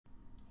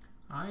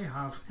I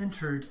have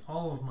entered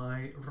all of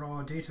my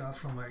raw data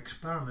from my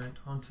experiment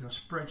onto a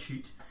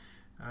spreadsheet,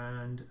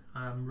 and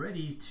I'm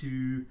ready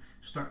to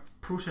start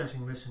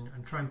processing this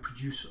and try and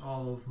produce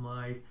all of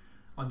my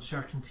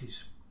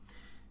uncertainties.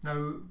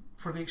 Now,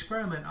 for the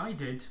experiment I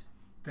did,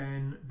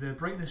 then the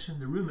brightness in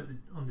the room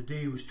on the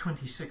day was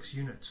 26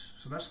 units,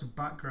 so that's the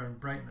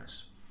background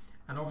brightness.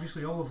 And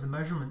obviously all of the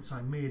measurements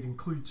I made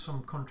include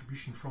some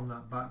contribution from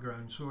that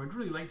background, so I'd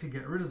really like to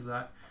get rid of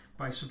that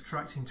by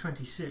subtracting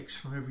 26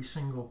 from every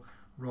single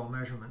raw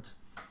measurement.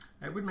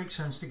 It would make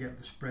sense to get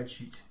the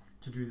spreadsheet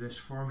to do this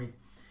for me.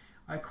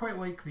 I quite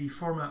like the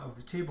format of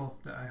the table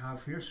that I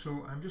have here,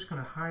 so I'm just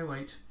going to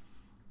highlight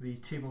the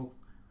table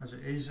as it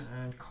is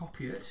and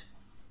copy it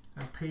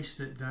and paste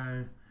it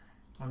down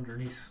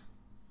underneath.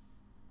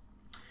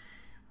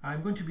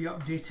 I'm going to be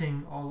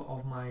updating all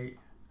of my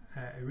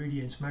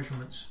irradiance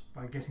measurements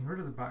by getting rid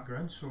of the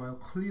background, so I'll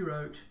clear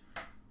out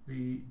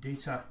the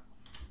data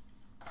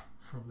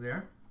from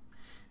there,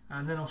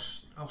 and then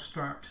I'll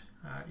start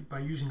by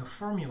using a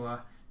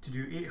formula to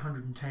do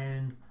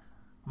 810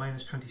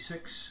 minus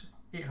 26,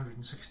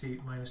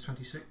 868 minus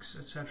 26,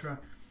 etc.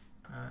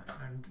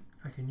 And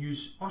I can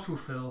use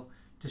autofill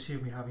to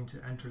save me having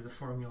to enter the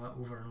formula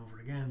over and over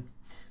again.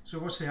 So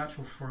what's the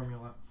actual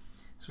formula?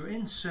 So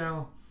in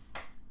cell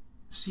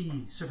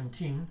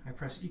C17 I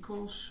press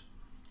equals,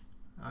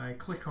 I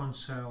click on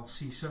cell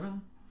C7,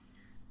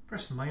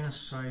 press the minus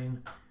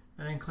sign,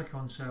 and then click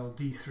on cell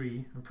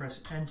D3 and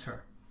press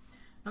enter.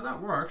 Now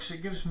that works,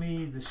 it gives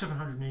me the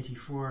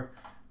 784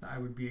 that I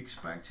would be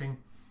expecting,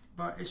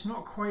 but it's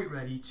not quite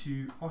ready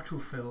to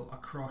autofill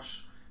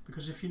across,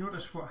 because if you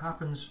notice what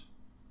happens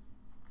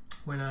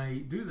when I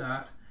do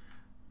that,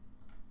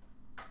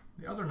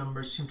 the other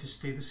numbers seem to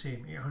stay the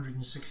same,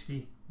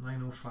 860,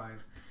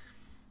 905.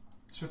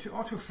 So to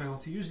autofill,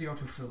 to use the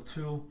autofill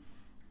tool,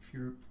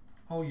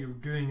 all you're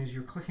doing is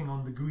you're clicking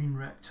on the green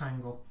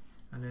rectangle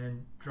and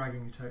then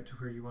dragging it out to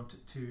where you want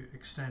it to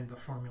extend the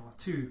formula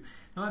to.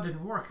 Now that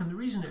didn't work, and the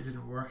reason it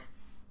didn't work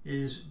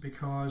is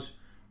because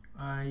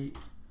I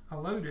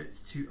allowed it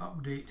to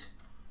update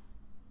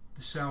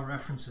the cell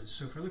references.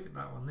 So if I look at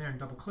that one there and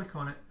double click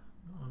on it,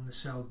 on the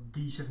cell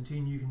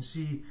D17, you can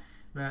see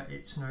that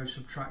it's now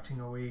subtracting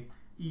away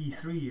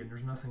E3 and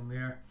there's nothing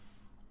there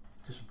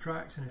to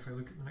subtract. And if I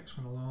look at the next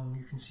one along,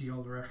 you can see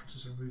all the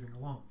references are moving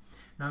along.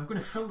 Now I'm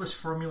going to fill this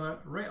formula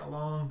right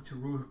along to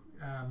row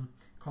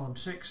column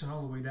 6 and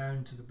all the way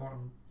down to the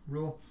bottom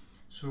row.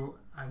 So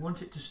I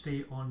want it to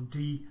stay on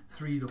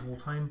D3 the whole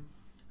time,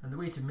 and the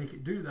way to make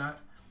it do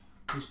that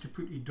is to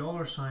put a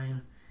dollar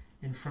sign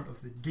in front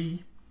of the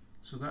D,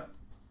 so that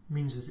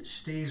means that it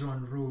stays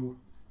on row,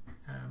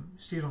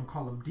 stays on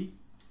column D,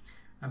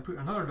 and put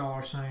another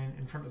dollar sign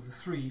in front of the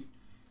 3,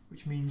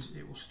 which means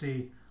it will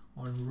stay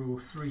on row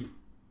 3.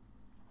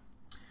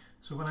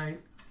 So when I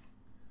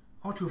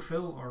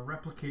autofill or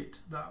replicate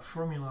that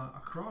formula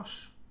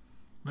across,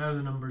 now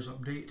the numbers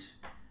update,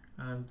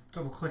 and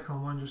double click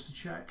on one just to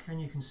check, and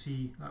you can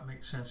see that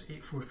makes sense.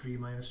 843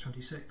 minus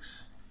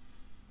 26,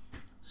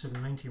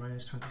 790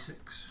 minus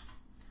 26.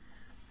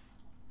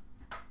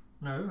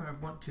 Now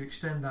I want to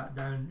extend that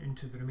down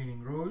into the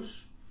remaining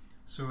rows,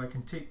 so I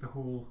can take the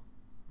whole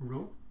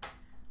row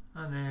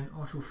and then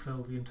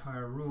autofill the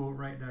entire row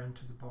right down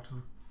to the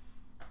bottom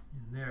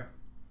in there.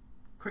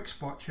 Quick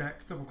spot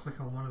check, double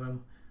click on one of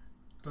them.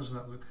 Does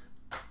that look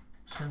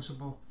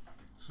sensible?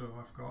 So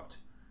I've got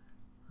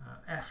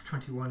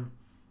F21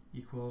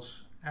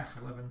 equals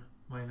F11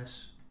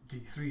 minus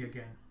D3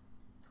 again.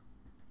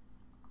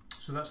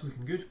 So that's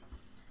looking good.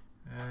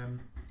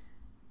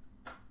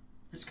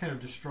 It's kind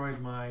of destroyed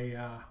my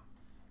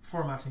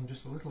formatting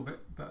just a little bit,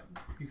 but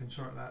you can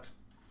sort that.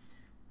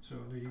 So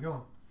there you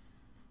go.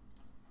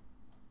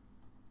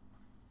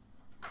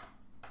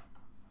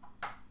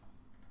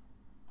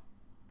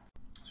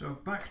 So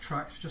I've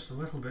backtracked just a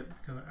little bit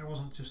because I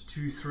wasn't just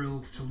too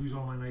thrilled to lose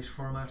all my nice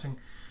formatting.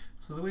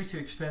 So the way to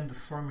extend the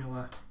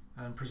formula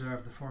and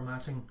preserve the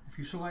formatting, if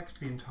you select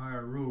the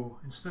entire row,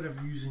 instead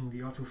of using the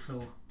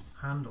autofill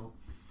handle,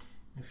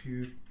 if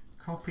you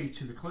copy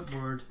to the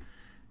clipboard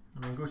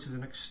and then go to the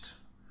next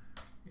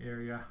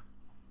area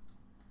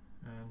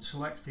and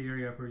select the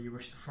area where you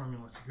wish the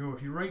formula to go.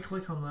 If you right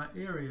click on that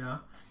area,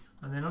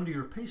 and then under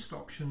your paste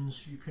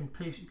options you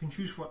can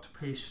choose what to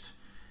paste.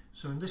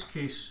 So in this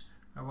case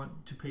I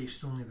want to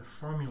paste only the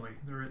formulae.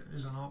 There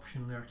is an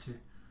option there to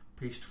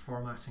paste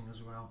formatting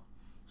as well.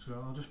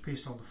 So I'll just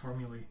paste all the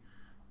formulae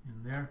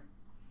in there,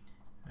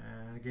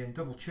 and again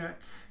double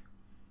check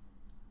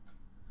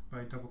by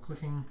double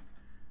clicking.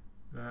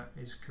 That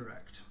is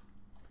correct.